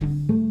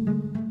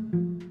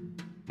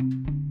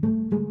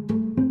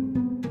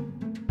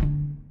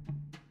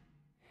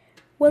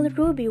While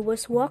Ruby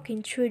was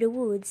walking through the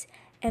woods,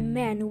 a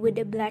man with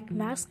a black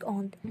mask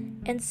on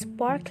and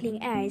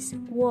sparkling eyes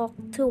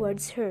walked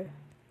towards her.